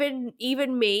easy,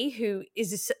 even me who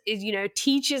is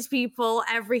teaches people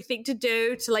everything to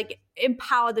do to like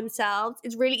empower themselves.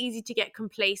 It's really easy to get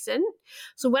complacent.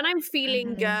 So when I'm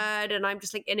feeling good and I'm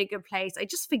just like in a good place, I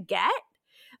just forget.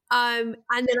 And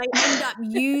then I end up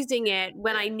using it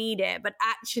when I need it. But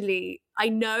actually, I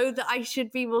know that I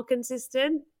should be more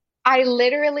consistent. I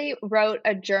literally wrote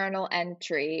a journal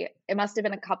entry. It must have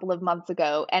been a couple of months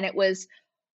ago. And it was,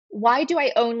 why do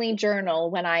I only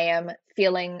journal when I am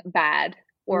feeling bad?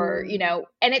 Or,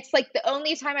 and it's like the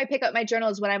only time I pick up my journal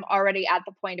is when I'm already at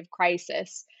the point of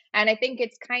crisis. And I think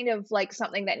it's kind of like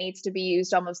something that needs to be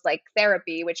used almost like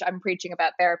therapy, which I'm preaching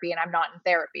about therapy and I'm not in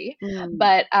therapy,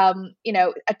 but, a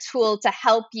tool to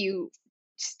help you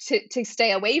to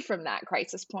stay away from that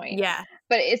crisis point. Yeah.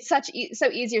 But it's so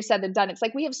easier said than done. It's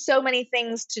like we have so many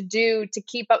things to do to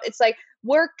keep up. It's like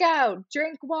work out,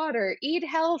 drink water, eat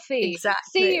healthy,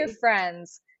 see your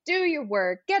friends, do your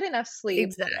work, get enough sleep.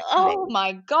 Exactly. Oh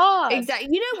my God. Exactly.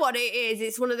 You know what it is?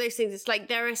 It's one of those things. It's like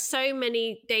there are so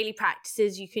many daily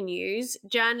practices you can use.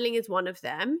 Journaling is one of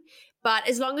them. But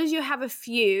as long as you have a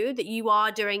few that you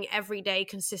are doing every day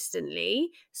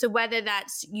consistently, so whether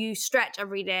that's you stretch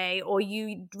every day or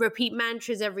you repeat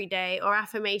mantras every day or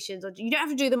affirmations, or you don't have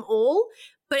to do them all,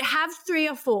 but have 3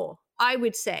 or 4. I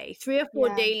would say 3 or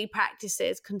 4 daily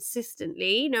practices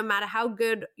consistently, no matter how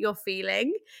good you're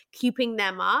feeling, keeping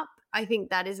them up. I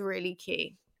think that is really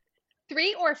key.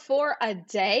 3 or 4 a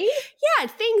day? Yeah,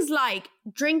 things like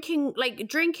drinking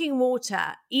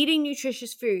water, eating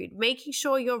nutritious food, making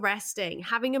sure you're resting,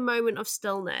 having a moment of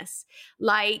stillness.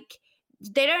 Like,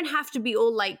 they don't have to be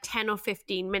all like 10 or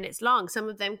 15 minutes long. Some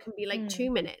of them can be like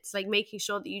 2 minutes, like making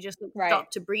sure that you just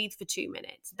stop to breathe for 2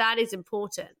 minutes. That is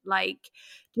important. Like,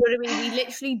 do you know what I mean? We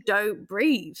literally don't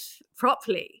breathe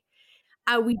properly.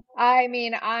 I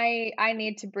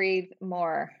need to breathe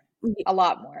more. A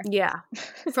lot more. Yeah.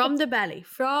 From the belly.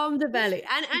 And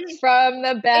from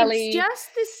the belly. It's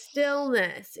just the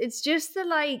stillness. It's just the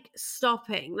like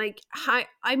stopping. Like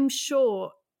I'm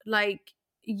sure like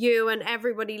you and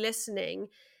everybody listening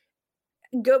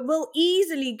will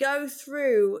easily go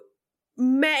through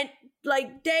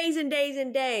like days and days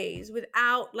and days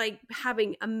without like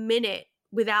having a minute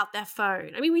without their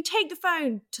phone. I mean, we take the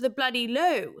phone to the bloody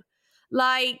loo.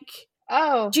 Like,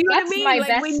 oh, do you know that's what I mean? my like,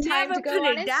 best we time never to go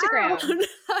on Instagram.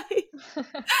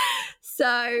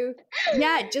 So,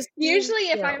 yeah, just usually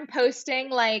if I'm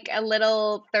posting like a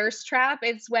little thirst trap,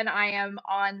 it's when I am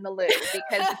on the loo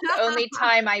because it's the only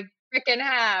time I freaking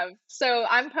have. So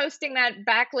I'm posting that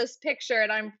backless picture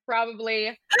and I'm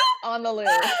probably on the loo.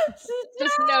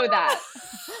 Just know that.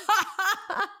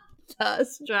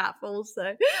 Thirst trap also.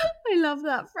 I love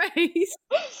that phrase.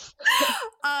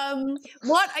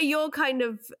 What are your kind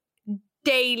of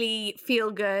daily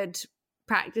feel good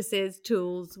practices,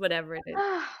 tools, whatever it is?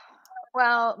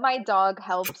 Well, my dog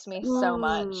helps me so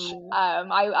much.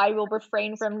 I will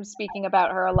refrain from speaking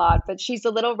about her a lot, but she's a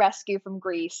little rescue from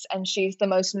Greece and she's the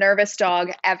most nervous dog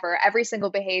ever. Every single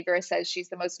behavior says she's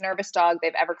the most nervous dog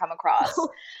they've ever come across.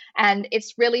 And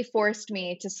it's really forced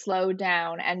me to slow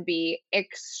down and be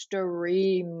extremely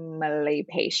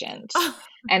patient.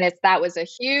 And that was a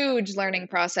huge learning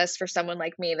process for someone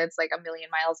like me that's like a million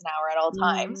miles an hour at all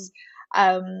times.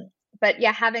 But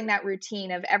yeah, having that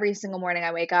routine of every single morning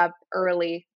I wake up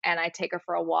early and I take her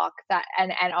for a walk, that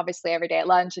and obviously every day at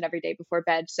lunch and every day before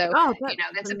bed. So,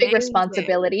 that's a big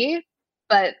responsibility,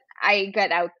 but I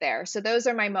get out there. So those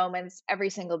are my moments every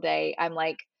single day. I'm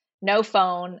like, no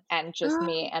phone and just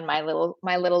me and my little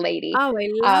lady. Oh,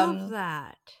 I love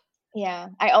that. Yeah.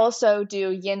 I also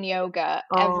do yin yoga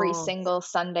every Oh, single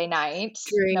Sunday night,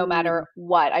 no dream. matter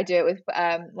what. I do it with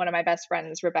one of my best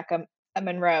friends, Rebecca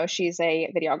Monroe. She's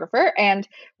a videographer, and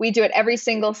we do it every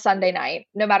single Sunday night,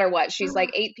 no matter what. She's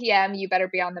like, 8 p.m., you better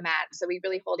be on the mat. So we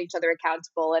really hold each other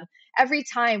accountable. And every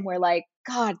time we're like,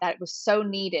 God, that was so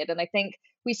needed. And I think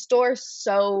we store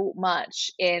so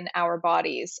much in our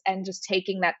bodies, and just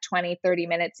taking that 20, 30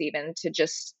 minutes even to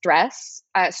just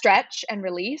stretch and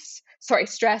release. Sorry,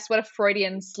 stress, what a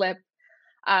Freudian slip.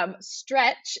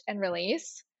 Stretch and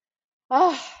release.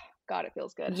 Oh, God, it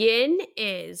feels good. Yin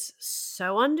is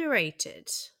so underrated.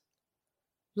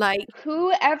 Like,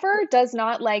 Whoever does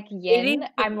not like it yin, is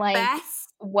I'm the like,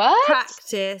 best what?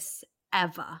 practice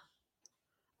ever.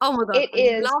 Oh my God, It I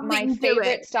is love that my you do favorite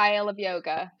it. style of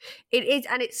yoga. It is,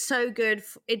 and it's so good.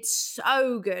 It's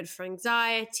so good for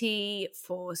anxiety,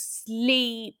 for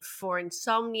sleep, for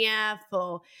insomnia,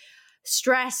 for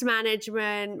stress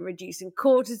management, reducing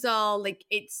cortisol. Like,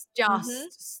 it's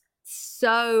just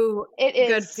so It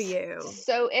good is for you.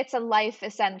 so it's a life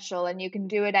essential, and you can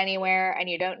do it anywhere, and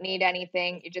you don't need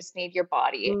anything. You just need your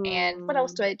body. And what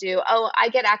else do I do? Oh, I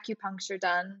get acupuncture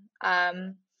done.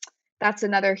 That's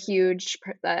another huge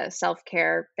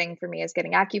self-care thing for me, is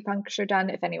getting acupuncture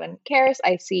done. If anyone cares,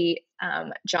 I see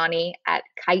Johnny at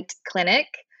Kite Clinic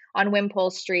on Wimpole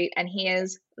Street, and he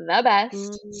is the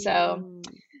best. So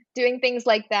doing things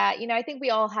like that, I think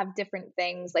we all have different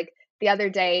things. Like the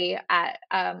other day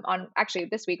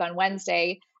this week on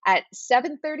Wednesday at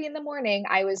 7:30 in the morning,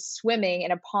 I was swimming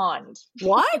in a pond.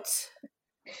 What?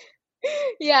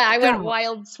 Yeah, I went Stop.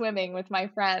 wild swimming with my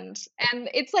friend. And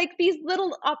it's like these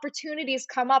little opportunities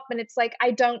come up, and it's like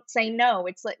I don't say no.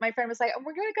 It's like my friend was like, "Oh,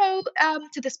 we're gonna go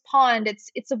to this pond.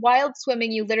 It's a wild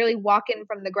swimming. You literally walk in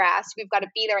from the grass. We've got to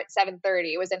be there at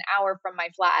 7:30. It was an hour from my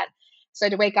flat. So I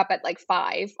had to wake up at like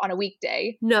 5 on a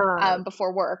weekday No.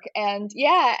 before work. And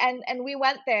yeah, and we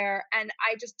went there, and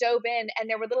I just dove in, and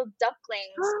there were little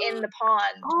ducklings in the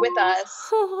pond with us.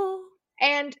 Oh.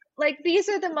 And like these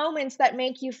are the moments that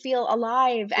make you feel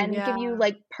alive and give you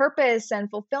like purpose and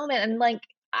fulfillment. And like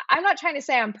I'm not trying to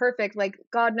say I'm perfect. Like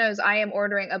God knows I am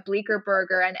ordering a Bleecker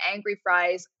burger and angry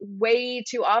fries way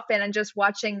too often and just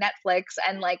watching Netflix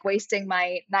and like wasting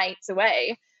my nights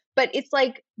away. But it's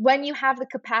like when you have the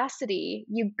capacity,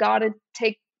 you gotta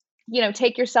take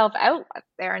yourself out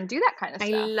there and do that kind of I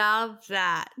stuff. love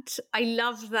that. I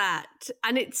love that.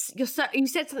 And you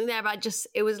said something there about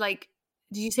it was like,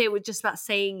 did you say it was just about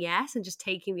saying yes and just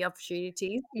taking the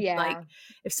opportunities? Yeah. Like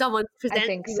if someone presents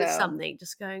think you with so. something,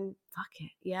 just going, fuck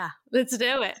it. Yeah, let's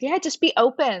do it. Yeah, just be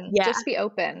open. Yeah. Just be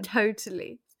open.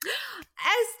 Totally.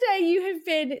 Esther, you have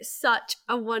been such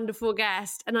a wonderful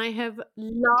guest, and I have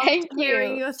loved Thank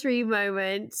hearing you. your 3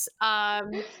 moments.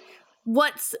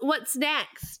 What's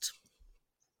next?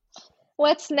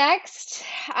 What's next?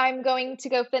 I'm going to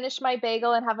go finish my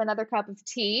bagel and have another cup of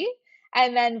tea.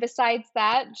 And then besides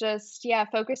that, just,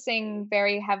 focusing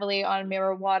very heavily on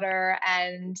mirror water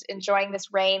and enjoying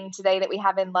this rain today that we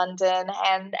have in London.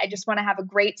 And I just want to have a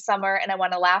great summer, and I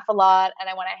want to laugh a lot, and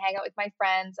I want to hang out with my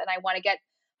friends, and I want to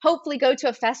hopefully go to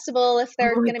a festival if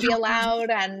they're going to be allowed.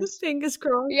 And fingers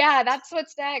crossed. Yeah, that's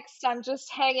what's next. I'm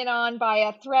just hanging on by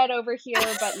a thread over here,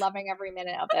 but loving every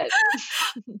minute of it.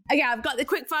 Okay, I've got the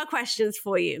quick fire questions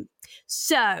for you.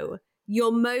 So,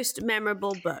 your most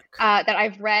memorable book? That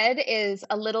I've read is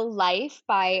A Little Life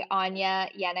by Anya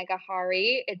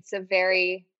Yanagihari. It's a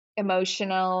very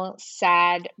emotional,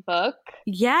 sad book.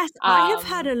 Yes, I have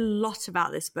heard a lot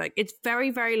about this book. It's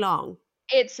very, very long.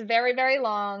 It's very, very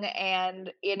long,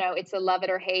 and, it's a love it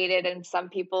or hate it, and some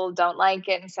people don't like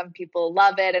it, and some people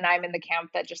love it, and I'm in the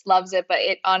camp that just loves it, but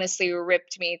it honestly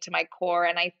ripped me to my core,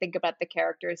 and I think about the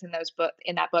characters in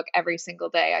that book every single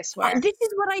day, I swear. This is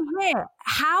what I hear.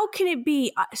 How can it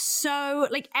be so,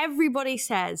 like, everybody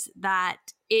says that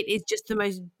it is just the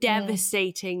most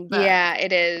devastating book. Yeah,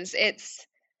 it is. It's,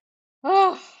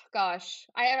 oh gosh,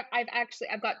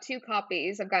 I've got 2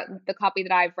 copies. I've got the copy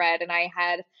that I've read, and I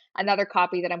had another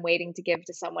copy that I'm waiting to give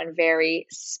to someone very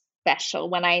special.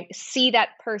 When I see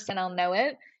that person, I'll know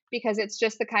it, because it's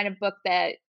just the kind of book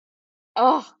that,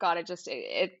 oh God,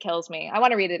 it kills me. I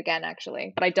want to read it again,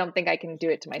 actually, but I don't think I can do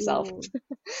it to myself.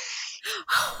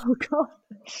 Oh God.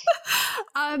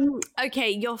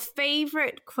 Okay, your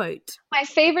favorite quote? My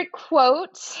favorite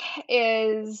quote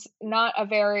is not a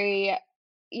very,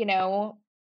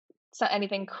 it's not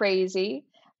anything crazy,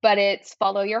 but it's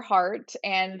follow your heart.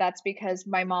 And that's because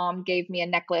my mom gave me a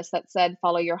necklace that said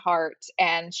follow your heart,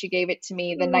 and she gave it to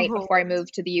me the night before I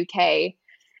moved to the UK.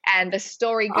 And the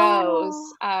story goes,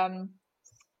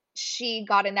 she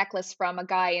got a necklace from a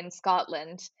guy in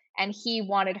Scotland, and he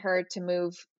wanted her to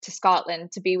move to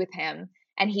Scotland to be with him.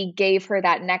 And he gave her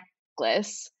that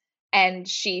necklace, and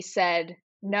she said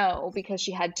no because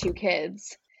she had 2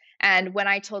 kids. And when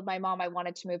I told my mom I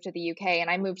wanted to move to the UK and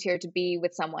I moved here to be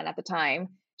with someone at the time,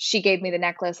 she gave me the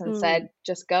necklace and said,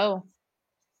 just go.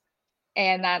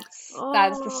 And that's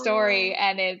the story.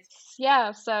 And it's,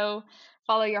 yeah, so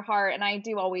follow your heart. And I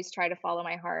do always try to follow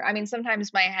my heart. I mean,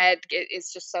 sometimes my head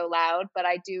is just so loud, but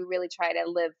I do really try to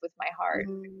live with my heart.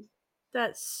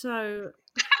 That's so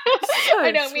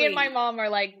I know, sweet. me and my mom are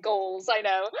like goals. I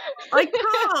know. I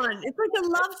can't. It's like a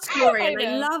love story, and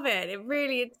I love it. It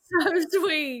really, it's so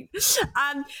sweet.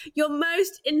 Your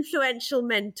most influential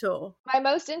mentor? My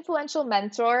most influential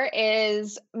mentor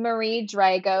is Marie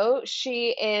Drago. She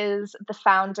is the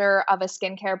founder of a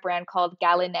skincare brand called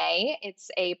Galinée. It's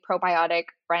a probiotic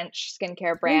French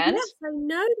skincare brand. Oh, yes, I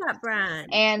know that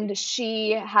brand. And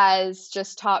she has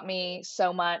just taught me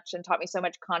so much, and taught me so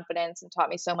much confidence, and taught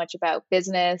me so much about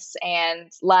business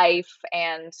and life.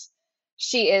 And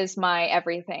she is my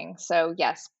everything. So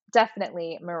yes,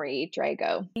 definitely Marie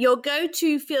Drago. Your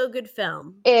go-to feel-good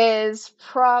film is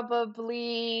probably,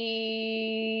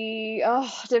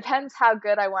 depends how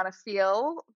good I want to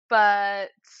feel. But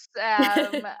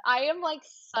I am like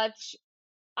such,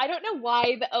 I don't know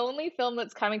why the only film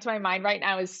that's coming to my mind right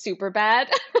now is Superbad.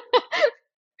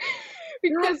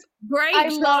 Because I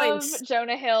love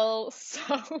Jonah Hill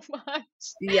so much.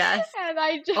 Yes. And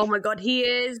I just, oh my God, he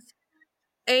is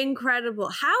incredible.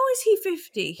 How is he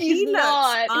 50? He's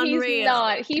not. Unreal. He's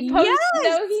not. He posted. Yes!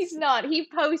 No, he's not. He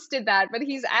posted that, but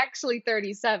he's actually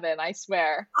 37. I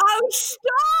swear. Oh,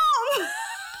 stop!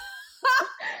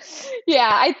 Yeah,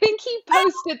 I think he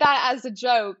posted that as a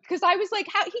joke because I was like,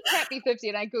 "How he can't be 50?"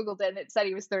 And I googled it, and it said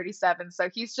he was 37. So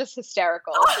he's just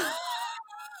hysterical.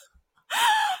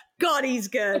 God, he's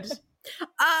good.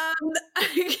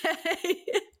 Okay.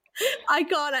 I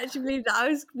can't actually believe that. I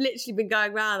was literally been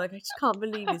going around like I just can't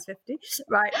believe he's 50.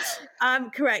 Right.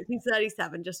 Correct. He's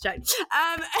 37. Just check.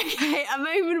 Okay. A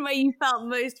moment where you felt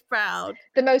most proud.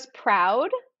 The most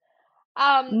proud?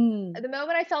 The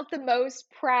moment I felt the most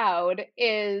proud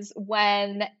is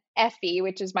when Effie,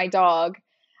 which is my dog,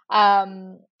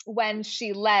 when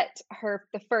she let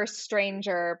the first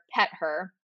stranger pet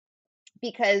her.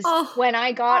 Because when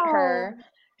I got her,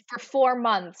 for 4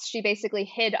 months, she basically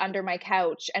hid under my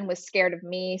couch and was scared of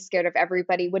me, scared of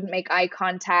everybody, wouldn't make eye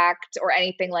contact or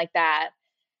anything like that.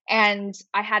 And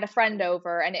I had a friend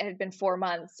over, and it had been 4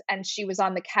 months, and she was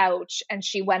on the couch, and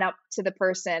she went up to the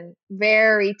person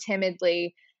very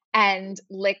timidly and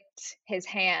licked his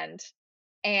hand.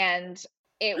 And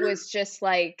it was just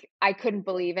like, I couldn't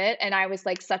believe it. And I was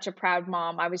like such a proud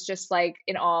mom. I was just like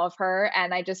in awe of her.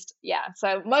 And I just, yeah.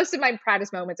 So most of my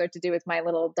proudest moments are to do with my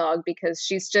little dog, because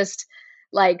she's just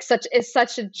like it's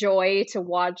such a joy to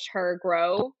watch her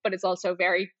grow, but it's also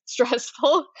very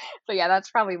stressful. So yeah, that's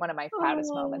probably one of my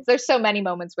proudest moments. There's so many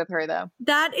moments with her though.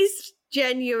 That is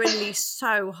genuinely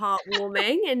so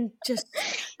heartwarming, and just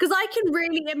because I can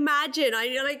really imagine,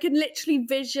 I can literally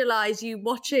visualize you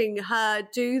watching her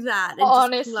do that. And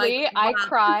honestly, just like, wow, I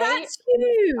cry. That's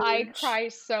huge. I cry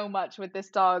so much with this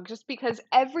dog just because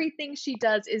everything she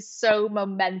does is so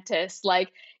momentous.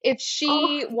 Like if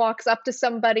she walks up to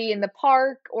somebody in the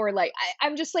park, or like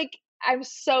I'm just like, I'm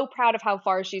so proud of how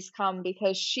far she's come,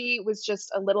 because she was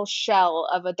just a little shell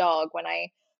of a dog when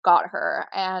I got her,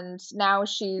 and now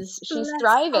she's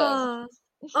thriving.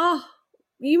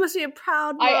 You must be a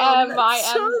proud mom. I am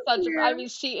such a, I mean,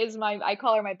 she is I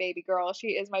call her my baby girl. She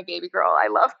is my baby girl. I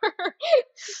love her.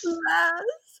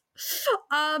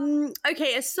 Yes.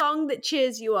 Okay, a song that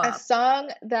cheers you up. A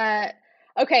song that,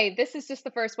 okay, this is just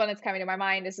the first one that's coming to my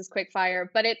mind. This is quick fire,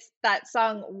 but it's that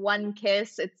song One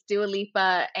Kiss. It's Dua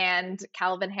Lipa and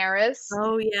Calvin Harris.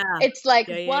 Oh yeah. It's like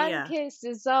one kiss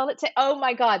is all it takes. Oh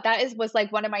my God, that was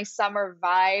like one of my summer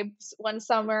vibes one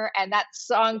summer, and that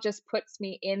song just puts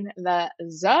me in the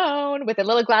zone with a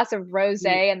little glass of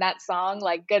rosé and that song.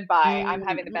 Like goodbye, I'm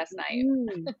having the best night.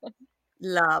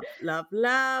 Love, love,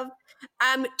 love.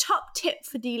 Top tip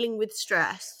for dealing with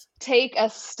stress: take a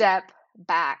step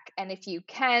back, and if you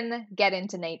can, get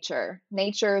into nature.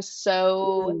 Nature is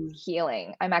so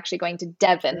healing. I'm actually going to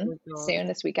Devon soon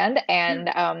this weekend, and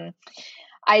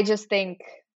I just think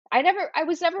I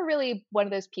was never really one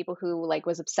of those people who like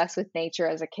was obsessed with nature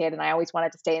as a kid, and I always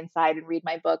wanted to stay inside and read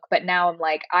my book, but now I'm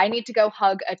like, I need to go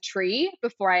hug a tree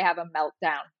before I have a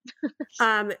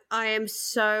meltdown. I am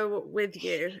so with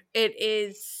you. It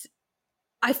is,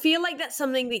 I feel like that's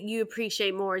something that you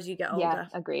appreciate more as you get older. Yeah,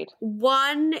 agreed.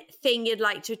 One thing you'd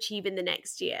like to achieve in the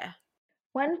next year?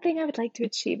 One thing I would like to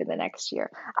achieve in the next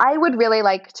year. I would really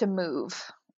like to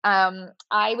move.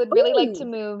 I would really like to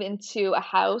Ooh. move into a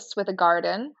house with a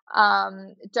garden.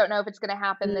 Don't know if it's going to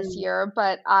happen this year,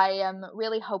 but I am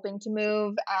really hoping to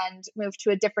move to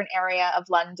a different area of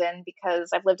London because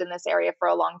I've lived in this area for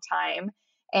a long time.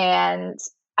 And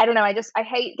I don't know, I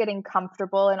hate getting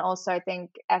comfortable. And also I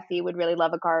think Effie would really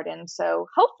love a garden. So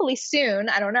hopefully soon,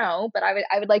 I don't know, but I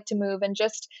would like to move and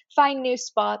just find new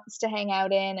spots to hang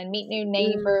out in and meet new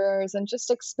neighbors and just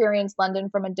experience London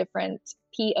from a different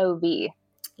POV.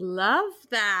 Love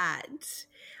that.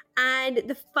 And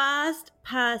the first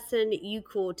person you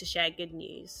called to share good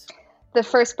news? The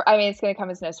first, it's going to come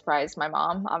as no surprise, my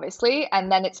mom, obviously.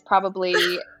 And then it's probably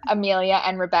Amelia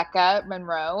and Rebecca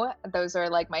Monroe. Those are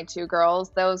like my two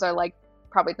girls. Those are like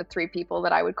probably the three people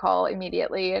that I would call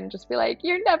immediately and just be like,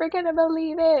 you're never going to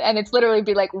believe it. And it's literally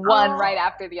be like one right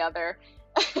after the other.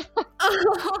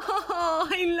 Oh,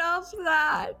 I love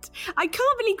that. I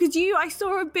can't believe, because I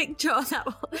saw a picture of that,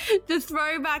 the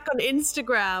throwback on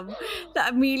Instagram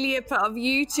that Amelia put of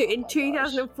you two in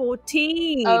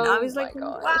 2014. I was like,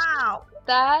 wow.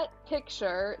 That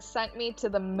picture sent me to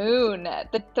the moon.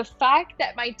 The fact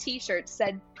that my t-shirt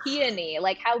said peony,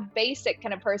 like how basic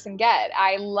can a person get?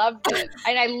 I loved it.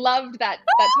 And I loved that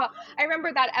top. I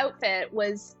remember that outfit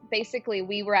was basically,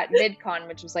 we were at VidCon,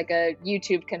 which was like a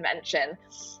YouTube convention.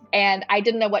 And I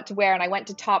didn't know what to wear. And I went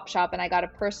to Topshop and I got a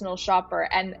personal shopper.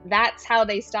 And that's how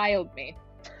they styled me.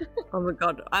 Oh my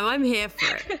God. I'm here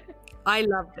for it. I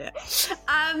loved it.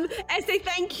 Estée,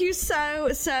 thank you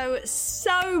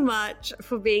so much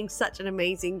for being such an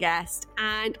amazing guest.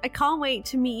 And I can't wait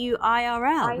to meet you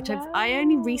IRL, which I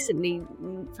only recently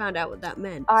found out what that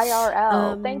meant.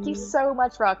 IRL. Thank you so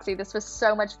much, Roxy. This was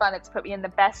so much fun. It's put me in the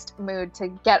best mood to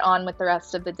get on with the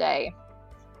rest of the day.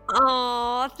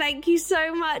 Oh, thank you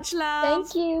so much, love.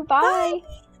 Thank you. Bye.